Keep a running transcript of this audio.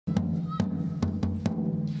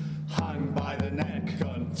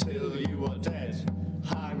till you are dead.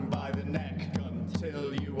 Hang by the neck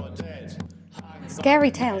until you are dead. Scary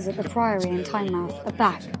tales at the Priory in Tynemouth are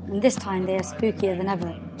back, and this time they are spookier than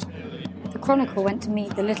ever. The Chronicle went to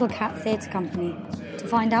meet the Little Cat Theatre Company to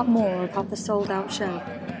find out more about the sold-out show.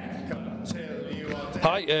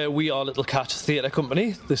 Hi, we are Little Cat Theatre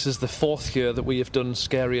Company. This is the 4th year that we have done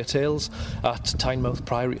Scarier Tales at Tynemouth,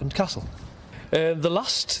 Priory and Castle. The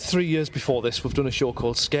last 3 years before this, we've done a show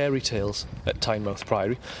called Scary Tales at Tynemouth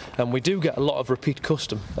Priory, and we do get a lot of repeat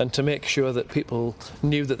custom. And to make sure that people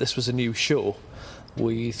knew that this was a new show,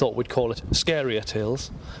 we thought we'd call it Scarier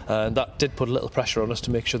Tales, and that did put a little pressure on us to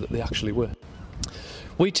make sure that they actually were.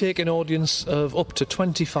 We take an audience of up to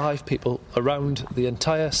 25 people around the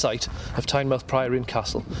entire site of Tynemouth Priory and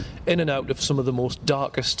Castle, in and out of some of the most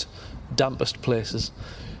darkest, dampest places,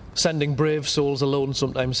 sending brave souls alone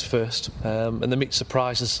sometimes first, and they meet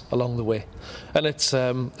surprises along the way. And it's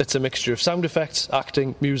a mixture of sound effects,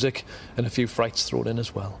 acting, music, and a few frights thrown in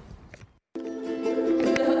as well.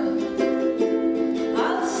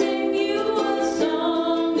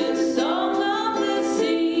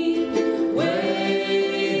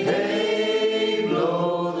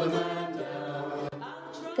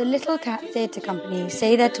 The Little Cat Theatre Company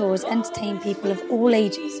say their tours entertain people of all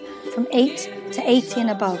ages, from 8 to 80 and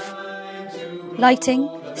above. Lighting,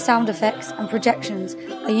 sound effects and projections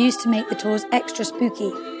are used to make the tours extra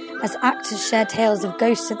spooky, as actors share tales of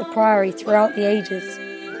ghosts at the Priory throughout the ages,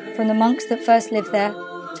 from the monks that first lived there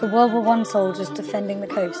to World War I soldiers defending the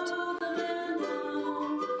coast.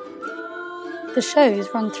 The shows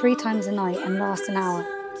run 3 times a night and last an hour.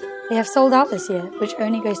 They have sold out this year, which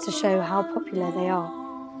only goes to show how popular they are.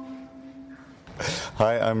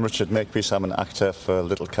 Hi, I'm Richard Makepeace. I'm an actor for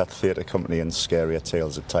Little Cat Theatre Company and Scarier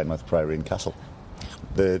Tales at Tynemouth Priory and Castle.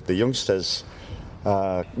 The youngsters,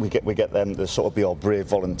 we get them to sort of be our brave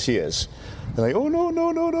volunteers. They're like, oh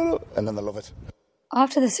no, and then they love it.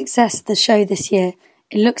 After the success of the show this year,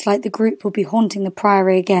 it looks like the group will be haunting the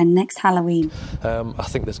Priory again next Halloween. I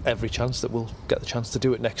think there's every chance that we'll get the chance to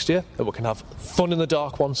do it next year, that we can have fun in the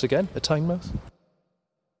dark once again at Tynemouth.